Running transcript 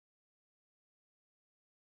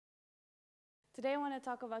Today I want to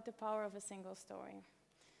talk about the power of a single story.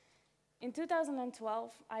 In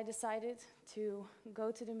 2012, I decided to go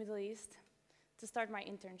to the Middle East to start my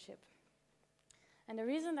internship. And the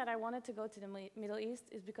reason that I wanted to go to the Middle East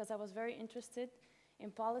is because I was very interested in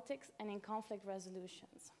politics and in conflict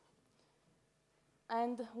resolutions.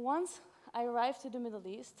 And once I arrived to the Middle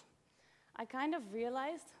East, I kind of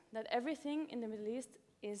realized that everything in the Middle East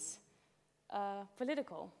is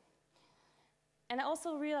political. And I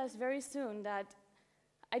also realized very soon that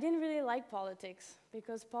I didn't really like politics,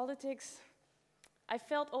 because politics, I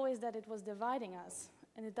felt always that it was dividing us,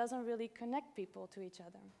 and it doesn't really connect people to each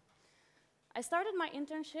other. I started my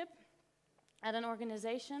internship at an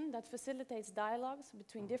organization that facilitates dialogues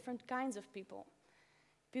between different kinds of people,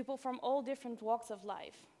 people from all different walks of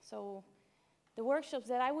life. So the workshops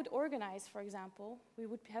that I would organize, for example, we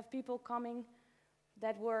would have people coming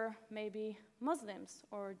that were maybe Muslims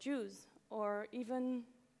or Jews or even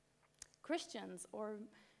Christians or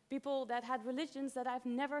people that had religions that I've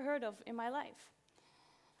never heard of in my life.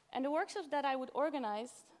 And the workshops that I would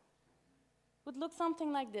organize would look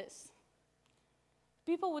something like this.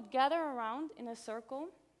 People would gather around in a circle,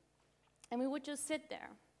 and we would just sit there.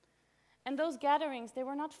 And those gatherings, they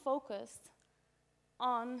were not focused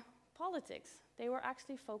on politics. They were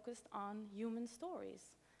actually focused on human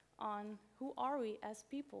stories, on who are we as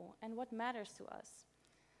people and what matters to us.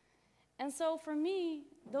 And so for me,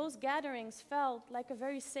 those gatherings felt like a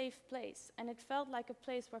very safe place, and it felt like a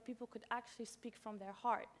place where people could actually speak from their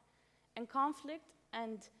heart. And conflict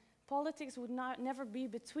and politics would never be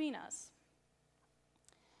between us.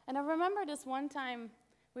 And I remember this one time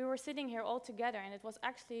we were sitting here all together, and it was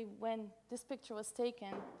actually when this picture was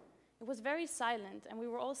taken. It was very silent, and we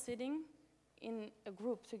were all sitting in a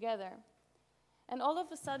group together. And all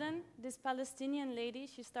of a sudden, this Palestinian lady,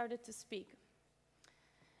 she started to speak.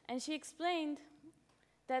 And she explained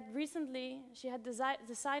that recently she had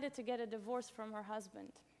decided to get a divorce from her husband.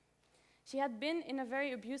 She had been in a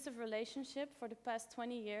very abusive relationship for the past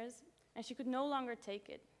 20 years, and she could no longer take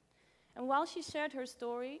it. And while she shared her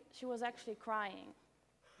story, she was actually crying.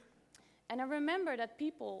 And I remember that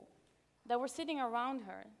people that were sitting around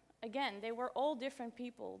her, again, they were all different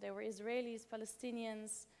people. They were Israelis,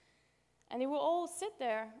 Palestinians, and they would all sit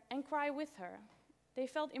there and cry with her. They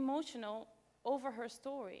felt emotional over her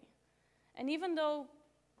story. And even though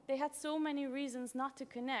they had so many reasons not to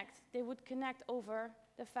connect, they would connect over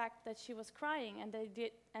the fact that she was crying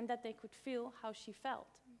and that they could feel how she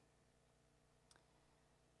felt.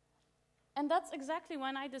 And that's exactly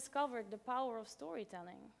when I discovered the power of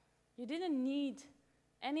storytelling. You didn't need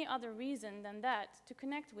any other reason than that to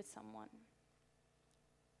connect with someone.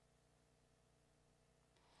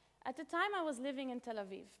 At the time, I was living in Tel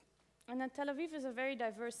Aviv. And Tel Aviv is a very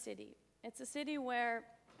diverse city. It's a city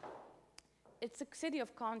it's a city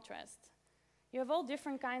of contrast. You have all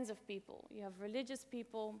different kinds of people. You have religious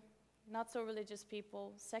people, not so religious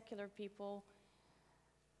people, secular people,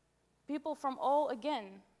 people from all,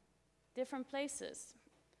 again, different places,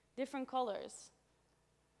 different colors.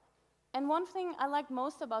 And one thing I liked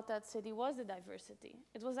most about that city was the diversity.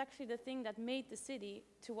 It was actually the thing that made the city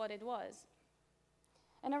to what it was.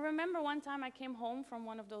 And I remember one time I came home from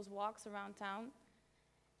one of those walks around town,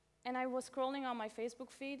 and I was scrolling on my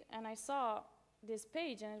Facebook feed, and I saw this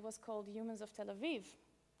page, and it was called Humans of Tel Aviv.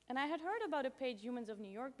 And I had heard about a page, Humans of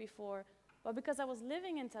New York, before, but because I was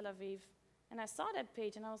living in Tel Aviv, and I saw that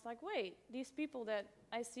page, and I was like, wait, these people that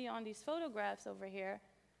I see on these photographs over here,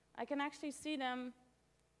 I can actually see them,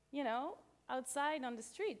 you know, outside on the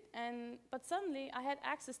street. But suddenly, I had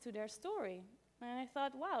access to their story. And I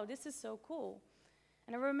thought, wow, this is so cool.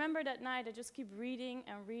 And I remember that night, I just keep reading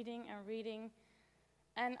and reading and reading.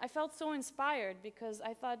 And I felt so inspired because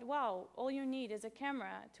I thought, wow, all you need is a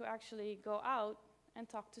camera to actually go out and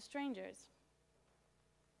talk to strangers.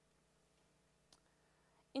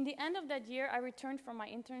 In the end of that year, I returned from my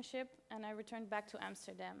internship and I returned back to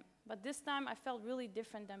Amsterdam. But this time, I felt really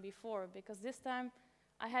different than before because this time,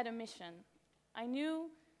 I had a mission. I knew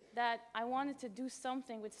that I wanted to do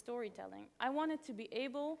something with storytelling. I wanted to be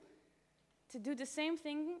able to do the same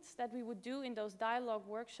things that we would do in those dialogue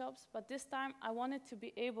workshops, but this time I wanted to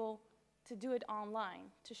be able to do it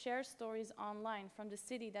online, to share stories online from the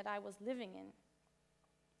city that I was living in.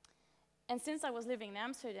 And since I was living in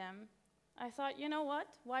Amsterdam, I thought, you know what,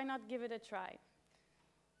 why not give it a try?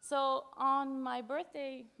 So on my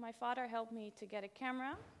birthday, my father helped me to get a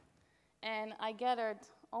camera, and I gathered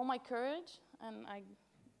all my courage, and I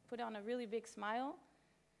put on a really big smile,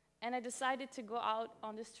 and I decided to go out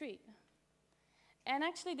on the street. And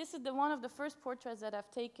actually, this is one of the first portraits that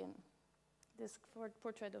I've taken, this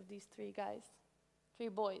portrait of these three guys, three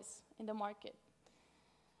boys in the market.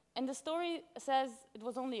 And the story says, it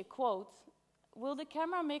was only a quote, "Will the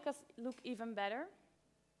camera make us look even better?"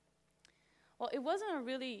 Well, it wasn't a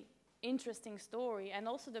really interesting story, and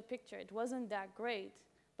also the picture, it wasn't that great,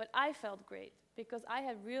 but I felt great because I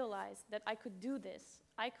had realized that I could do this.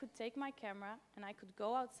 I could take my camera and I could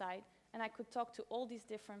go outside and I could talk to all these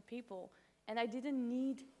different people, and I didn't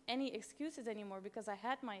need any excuses anymore because I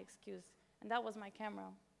had my excuse, and that was my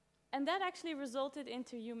camera. And that actually resulted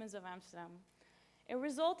into Humans of Amsterdam. It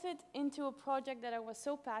resulted into a project that I was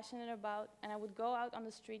so passionate about, and I would go out on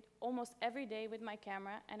the street almost every day with my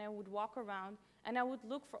camera, and I would walk around, and I would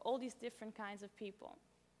look for all these different kinds of people.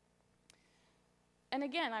 And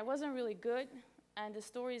again, I wasn't really good, and the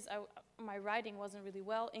stories, my writing wasn't really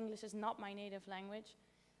well. English is not my native language,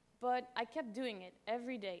 but I kept doing it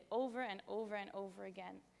every day, over and over and over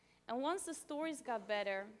again. And once the stories got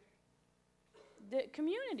better, the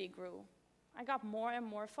community grew. I got more and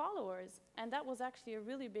more followers, and that was actually a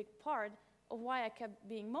really big part of why I kept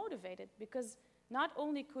being motivated, because not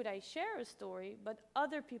only could I share a story, but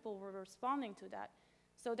other people were responding to that.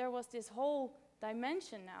 So there was this whole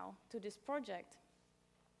dimension now to this project.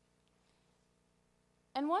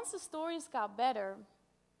 And once the stories got better,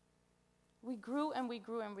 we grew and we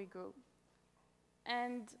grew and we grew.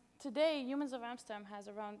 And today, Humans of Amsterdam has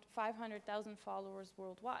around 500,000 followers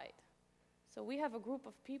worldwide. So we have a group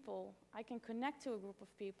of people, I can connect to a group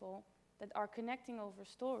of people that are connecting over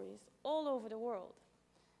stories all over the world.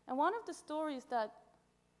 And one of the stories that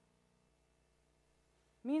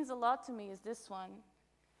means a lot to me is this one.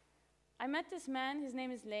 I met this man, his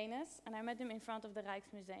name is Lenes, and I met him in front of the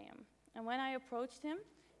Rijksmuseum. And when I approached him,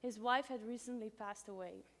 his wife had recently passed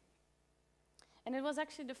away. And it was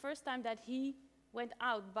actually the first time that he went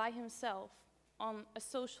out by himself on a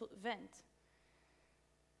social event.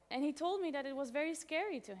 And he told me that it was very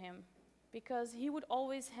scary to him because he would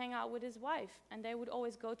always hang out with his wife and they would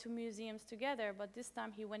always go to museums together, but this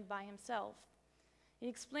time he went by himself. He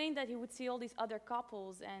explained that he would see all these other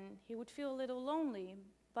couples and he would feel a little lonely,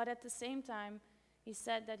 but at the same time, he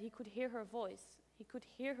said that he could hear her voice. He could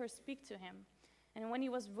hear her speak to him. And when he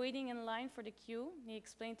was waiting in line for the queue, he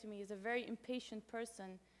explained to me he's a very impatient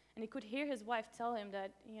person, and he could hear his wife tell him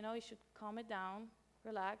that, you know, he should calm it down,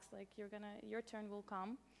 relax, like your turn will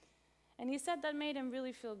come. And he said that made him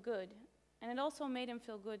really feel good. And it also made him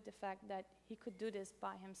feel good, the fact that he could do this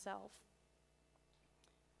by himself.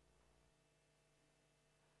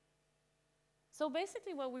 So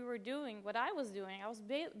basically what we were doing, what I was doing, I was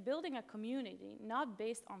building a community, not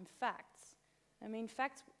based on facts. I mean,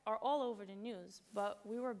 facts are all over the news, but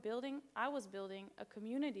I was building a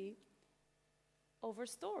community over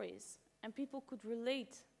stories, and people could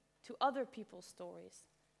relate to other people's stories.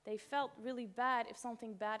 They felt really bad if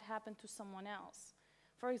something bad happened to someone else.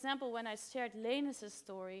 For example, when I shared Lenes'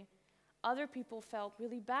 story, other people felt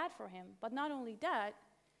really bad for him. But not only that,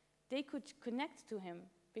 they could connect to him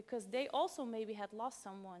because they also maybe had lost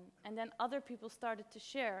someone. And then other people started to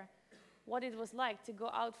share what it was like to go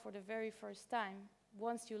out for the very first time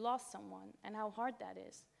once you lost someone and how hard that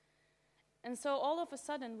is. And so all of a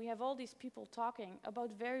sudden, we have all these people talking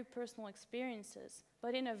about very personal experiences,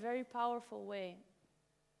 but in a very powerful way.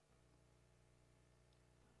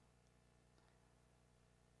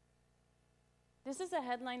 This is a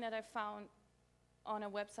headline that I found on a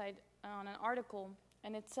website, on an article,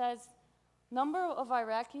 and it says, "Number of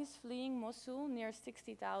Iraqis fleeing Mosul near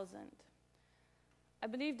 60,000. I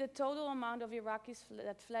believe the total amount of Iraqis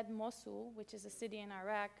that fled Mosul, which is a city in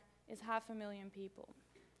Iraq, is 500,000 people.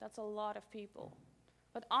 That's a lot of people.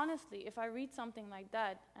 But honestly, if I read something like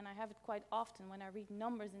that, and I have it quite often when I read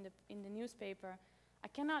numbers in the newspaper, I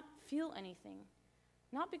cannot feel anything.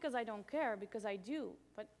 Not because I don't care, because I do,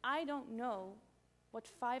 but I don't know what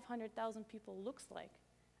 500,000 people looks like.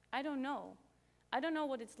 I don't know. I don't know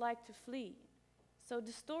what it's like to flee. So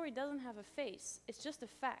the story doesn't have a face. It's just a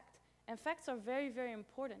fact. And facts are very, very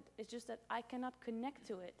important. It's just that I cannot connect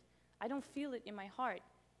to it. I don't feel it in my heart.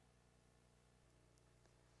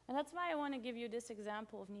 And that's why I want to give you this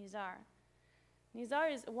example of Nizar. Nizar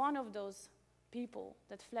is one of those people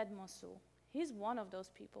that fled Mosul. He's one of those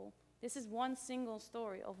people. This is one single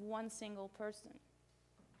story of one single person.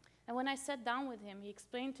 And when I sat down with him, he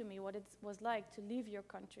explained to me what it was like to leave your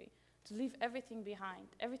country, to leave everything behind,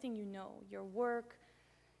 everything you know, your work,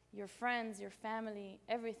 your friends, your family,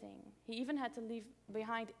 everything. He even had to leave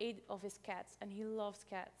behind 8 of his cats, and he loves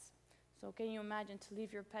cats. So can you imagine to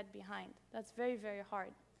leave your pet behind? That's very, very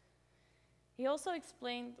hard. He also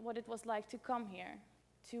explained what it was like to come here,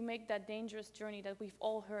 to make that dangerous journey that we've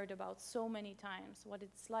all heard about so many times, what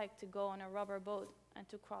it's like to go on a rubber boat and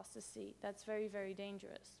to cross the sea. That's very, very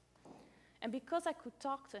dangerous. And because I could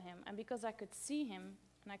talk to him and because I could see him,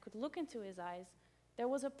 and I could look into his eyes, there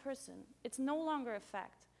was a person. It's no longer a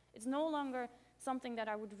fact. It's no longer something that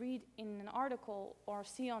I would read in an article or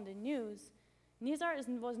see on the news. Nizar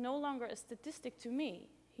was no longer a statistic to me.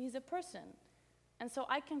 He's a person. And so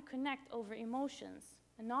I can connect over emotions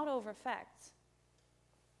and not over facts.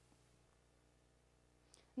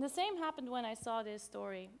 And the same happened when I saw this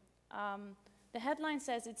story. The headline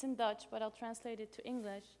says, it's in Dutch, but I'll translate it to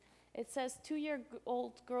English. It says,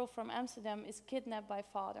 2-year-old girl from Amsterdam is kidnapped by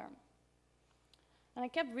father. And I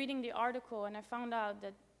kept reading the article, and I found out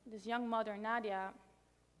that this young mother, Nadia,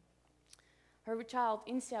 her child,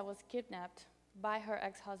 Insia, was kidnapped by her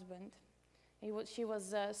ex-husband. She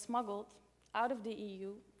was smuggled out of the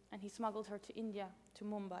EU, and he smuggled her to India, to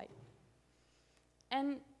Mumbai.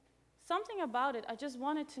 And something about it, I just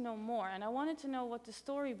wanted to know more, and I wanted to know what the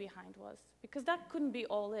story behind was, because that couldn't be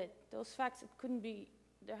all it. Those facts, it couldn't be,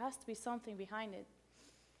 there has to be something behind it.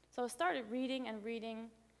 So I started reading and reading,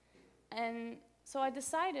 and so I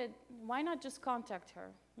decided, why not just contact her?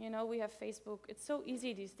 You know, we have Facebook. It's so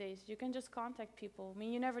easy these days. You can just contact people. I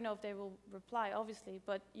mean, you never know if they will reply, obviously,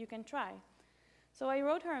 but you can try. So I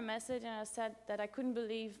wrote her a message, and I said that I couldn't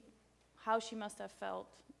believe how she must have felt.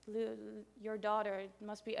 Your daughter, it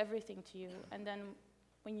must be everything to you. And then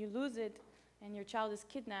when you lose it and your child is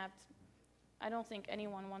kidnapped, I don't think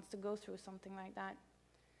anyone wants to go through something like that.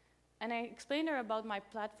 And I explained to her about my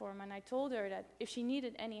platform, and I told her that if she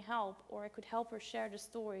needed any help or I could help her share the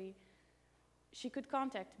story, she could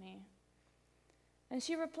contact me. And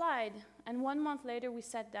she replied, and 1 month later we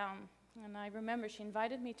sat down. And I remember she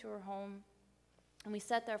invited me to her home, and we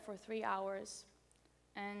sat there for 3 hours.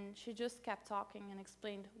 And she just kept talking and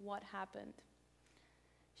explained what happened.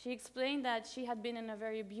 She explained that she had been in a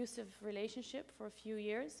very abusive relationship for a few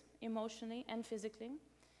years, emotionally and physically.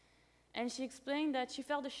 And she explained that she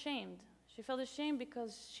felt ashamed. She felt ashamed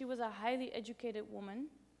because she was a highly educated woman.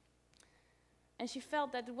 And she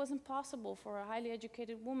felt that it wasn't possible for a highly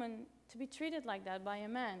educated woman to be treated like that by a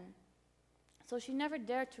man. So she never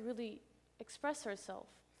dared to really express herself.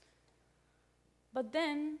 But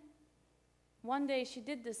then, one day she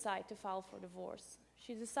did decide to file for divorce.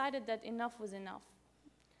 She decided that enough was enough.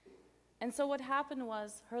 And so what happened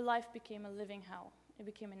was her life became a living hell. It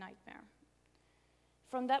became a nightmare.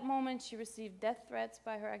 From that moment, she received death threats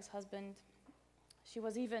by her ex-husband. She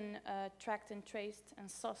was even tracked and traced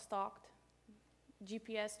and stalked.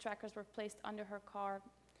 GPS trackers were placed under her car.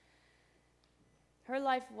 Her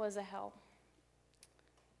life was a hell.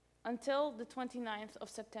 Until the 29th of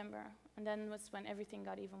September, and then was when everything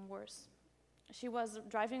got even worse. She was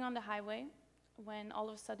driving on the highway when all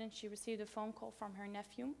of a sudden she received a phone call from her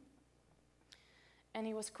nephew. And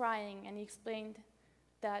he was crying, and he explained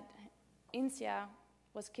that Insia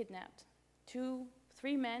was kidnapped.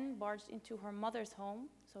 3 men barged into her mother's home,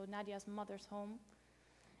 so Nadia's mother's home,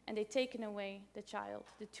 and they'd taken away the child,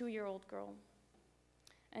 the 2-year-old girl.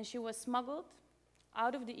 And she was smuggled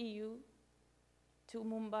out of the EU to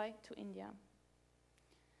Mumbai, to India.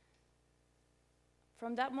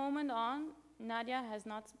 From that moment on, Nadia has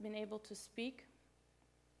not been able to speak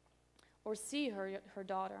or see her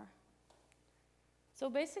daughter. So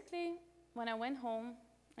basically, when I went home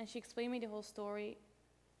and she explained me the whole story,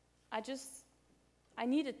 I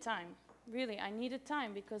needed time. Really, I needed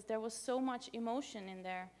time because there was so much emotion in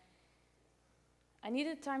there. I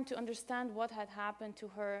needed time to understand what had happened to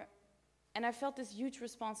her, and I felt this huge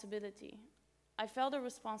responsibility. I felt a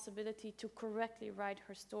responsibility to correctly write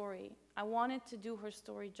her story. I wanted to do her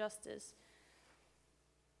story justice.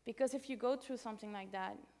 Because if you go through something like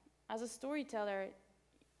that, as a storyteller,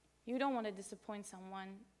 you don't want to disappoint someone.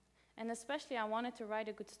 And especially I wanted to write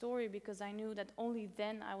a good story because I knew that only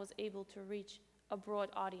then I was able to reach a broad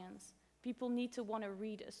audience. People need to want to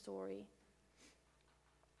read a story.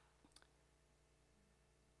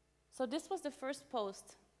 So this was the first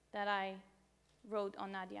post that I wrote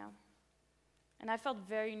on Nadia. And I felt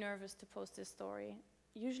very nervous to post this story.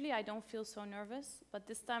 Usually I don't feel so nervous, but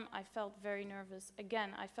this time I felt very nervous. Again,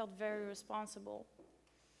 I felt very responsible.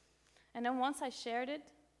 And then once I shared it,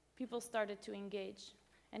 people started to engage.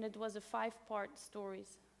 And it was a 5-part story.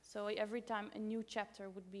 So every time a new chapter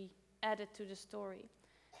would be added to the story.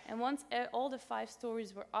 And once all the 5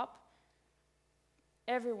 stories were up,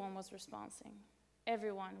 everyone was responding.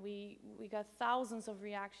 Everyone. We got thousands of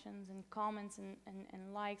reactions and comments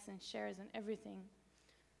and likes and shares and everything.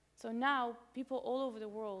 So now people all over the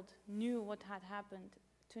world knew what had happened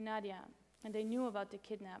to Nadia, and they knew about the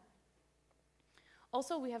kidnap.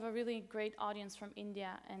 Also, we have a really great audience from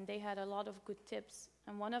India, and they had a lot of good tips.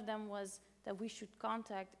 And one of them was that we should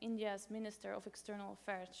contact India's Minister of External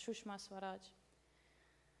Affairs, Sushma Swaraj.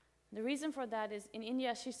 The reason for that is in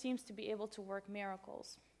India, she seems to be able to work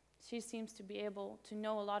miracles. She seems to be able to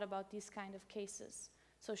know a lot about these kind of cases.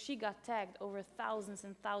 So she got tagged over thousands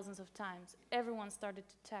and thousands of times. Everyone started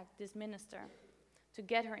to tag this minister to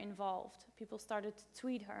get her involved. People started to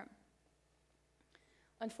tweet her.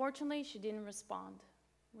 Unfortunately, she didn't respond,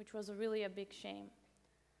 which was really a big shame.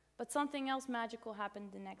 But something else magical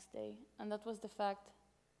happened the next day, and that was the fact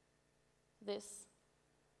this.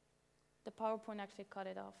 The PowerPoint actually cut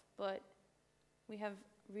it off, but we have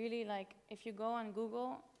really, like, if you go on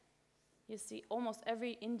Google, you see almost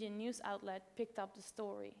every Indian news outlet picked up the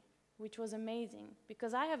story, which was amazing,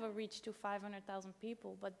 because I have a reach to 500,000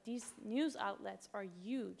 people, but these news outlets are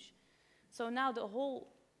huge. So now the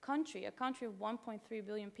whole country, a country of 1.3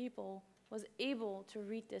 billion people, was able to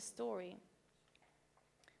read this story,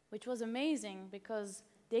 which was amazing because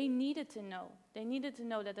they needed to know. They needed to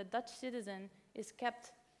know that a Dutch citizen is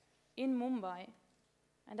kept in Mumbai,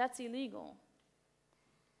 and that's illegal.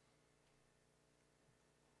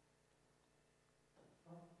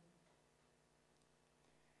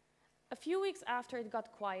 A few weeks after, it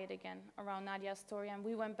got quiet again around Nadia's story, and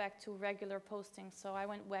we went back to regular postings, so I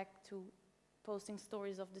went back to posting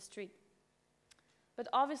stories of the street. But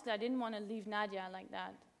obviously, I didn't want to leave Nadia like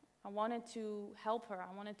that. I wanted to help her.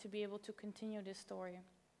 I wanted to be able to continue this story.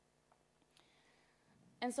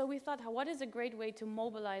 And so we thought, what is a great way to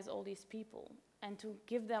mobilize all these people and to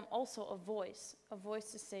give them also a voice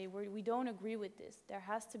to say, we don't agree with this. There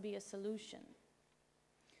has to be a solution.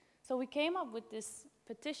 So we came up with this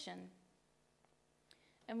petition,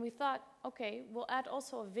 and we thought, okay, we'll add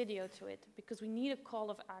also a video to it because we need a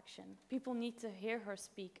call of action. People need to hear her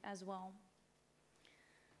speak as well.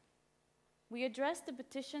 We addressed the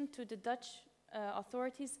petition to the Dutch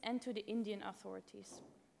authorities and to the Indian authorities.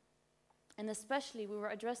 And especially, we were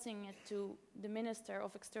addressing it to the Minister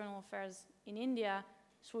of External Affairs in India,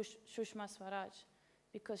 Sushma Swaraj,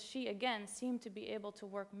 because she, again, seemed to be able to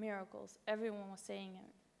work miracles. Everyone was saying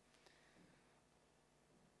it.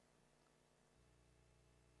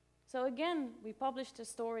 So again, we published a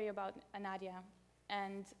story about Nadia,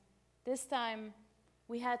 and this time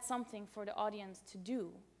we had something for the audience to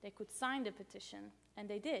do. They could sign the petition, and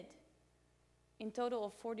they did. In total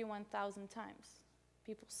of 41,000 times.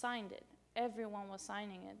 People signed it. Everyone was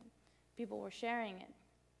signing it. People were sharing it.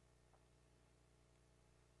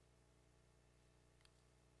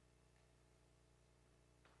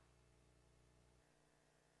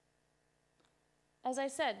 As I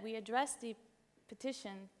said, we addressed the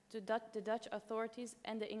petition to the Dutch authorities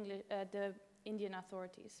and the Indian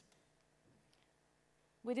authorities.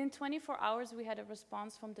 Within 24 hours, we had a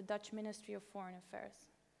response from the Dutch Ministry of Foreign Affairs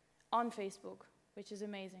on Facebook, which is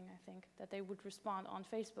amazing, I think, that they would respond on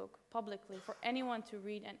Facebook publicly for anyone to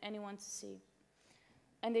read and anyone to see.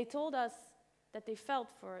 And they told us that they felt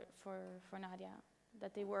for Nadia,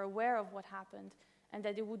 that they were aware of what happened, and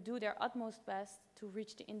that they would do their utmost best to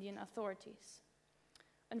reach the Indian authorities.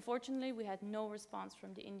 Unfortunately, we had no response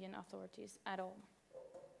from the Indian authorities at all.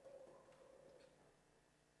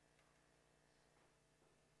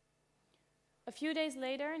 A few days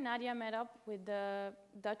later, Nadia met up with the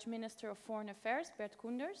Dutch Minister of Foreign Affairs, Bert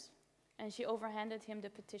Koenders, and she overhanded him the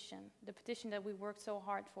petition. The petition that we worked so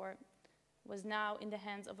hard for was now in the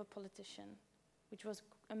hands of a politician, which was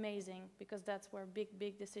amazing because that's where big,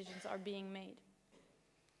 big decisions are being made.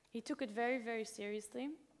 He took it very, very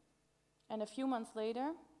seriously, and a few months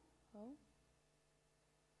later,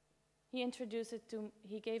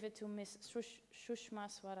 he gave it to Ms. Sushma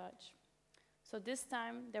Swaraj. So this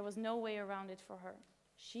time, there was no way around it for her.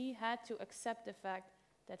 She had to accept the fact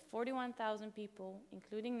that 41,000 people,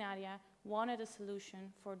 including Nadia, wanted a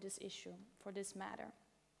solution for this issue, for this matter.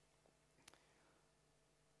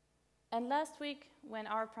 And last week, when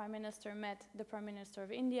our Prime Minister met the Prime Minister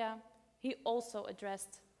of India, he also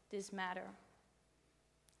addressed this matter.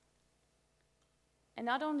 And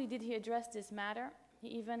not only did he address this matter, he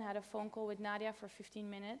even had a phone call with Nadia for 15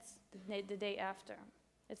 minutes the day after.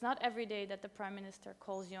 It's not every day that the Prime Minister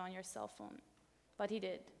calls you on your cell phone, but he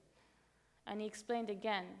did. And he explained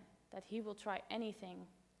again that he will try anything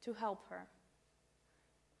to help her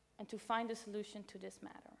and to find a solution to this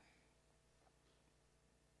matter.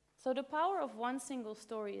 So the power of one single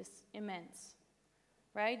story is immense,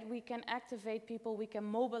 right? We can activate people, we can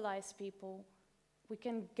mobilize people, we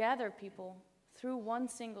can gather people through one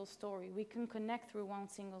single story. We can connect through one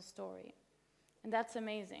single story. And that's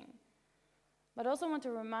amazing. But I also want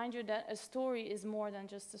to remind you that a story is more than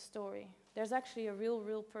just a story. There's actually a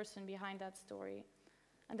real person behind that story.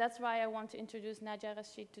 And that's why I want to introduce Nadia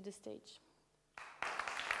Rashid to the stage.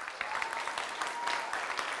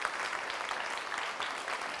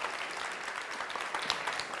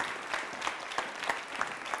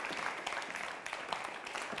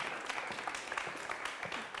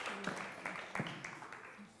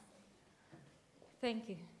 thank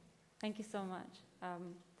you. Thank you so much.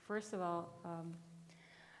 First of all,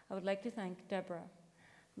 I would like to thank Debra,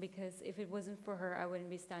 because if it wasn't for her, I wouldn't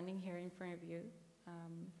be standing here in front of you.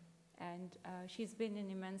 And she's been an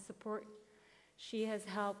immense support. She has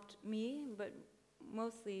helped me, but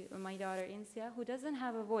mostly my daughter, Insia, who doesn't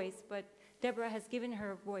have a voice, but Debra has given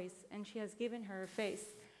her a voice, and she has given her a face.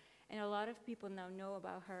 And a lot of people now know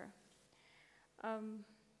about her.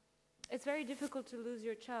 It's very difficult to lose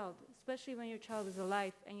your child, especially when your child is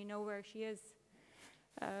alive and you know where she is.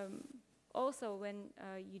 Also, when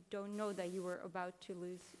you don't know that you were about to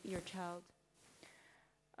lose your child.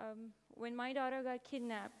 When my daughter got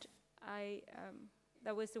kidnapped,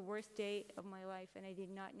 that was the worst day of my life, and I did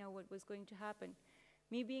not know what was going to happen.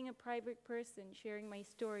 Me being a private person, sharing my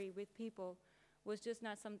story with people, was just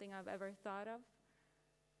not something I've ever thought of.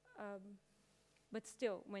 But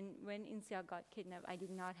still, when Insia got kidnapped, I did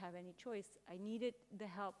not have any choice. I needed the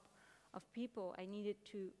help of people. I needed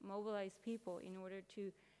to mobilize people in order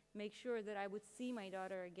to make sure that I would see my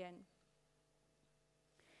daughter again.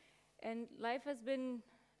 And life has been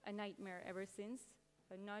a nightmare ever since.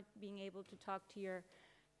 Not being able to talk to your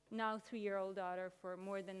now 3-year-old daughter for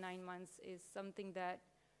more than 9 months is something that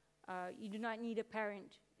you do not need a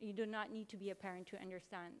parent. You do not need to be a parent to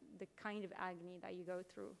understand the kind of agony that you go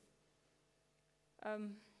through.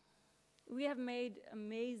 We have made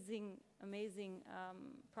amazing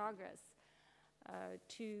progress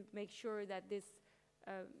to make sure that this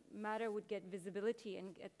matter would get visibility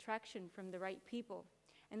and get traction from the right people.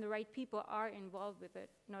 And the right people are involved with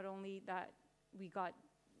it. Not only that we got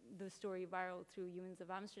the story viral through Humans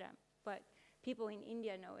of Amsterdam, but people in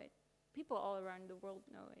India know it. People all around the world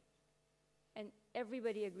know it. And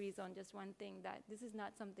everybody agrees on just one thing, that this is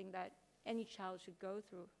not something that any child should go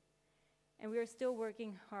through. And we are still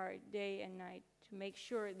working hard day and night to make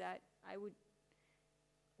sure that I would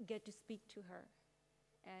get to speak to her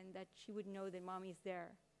and that she would know that mommy's there,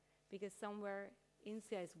 because somewhere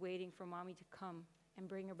Insia is waiting for mommy to come and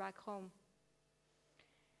bring her back home.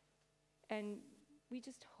 And we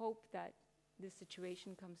just hope that this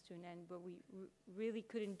situation comes to an end, but we really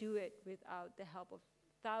couldn't do it without the help of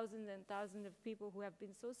thousands and thousands of people who have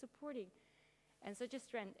been so supporting and such a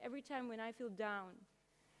strength. Every time when I feel down,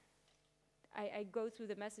 I go through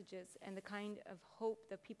the messages, and the kind of hope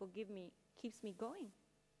that people give me keeps me going.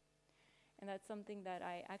 And that's something that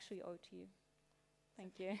I actually owe to you.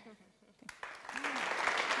 Thank you.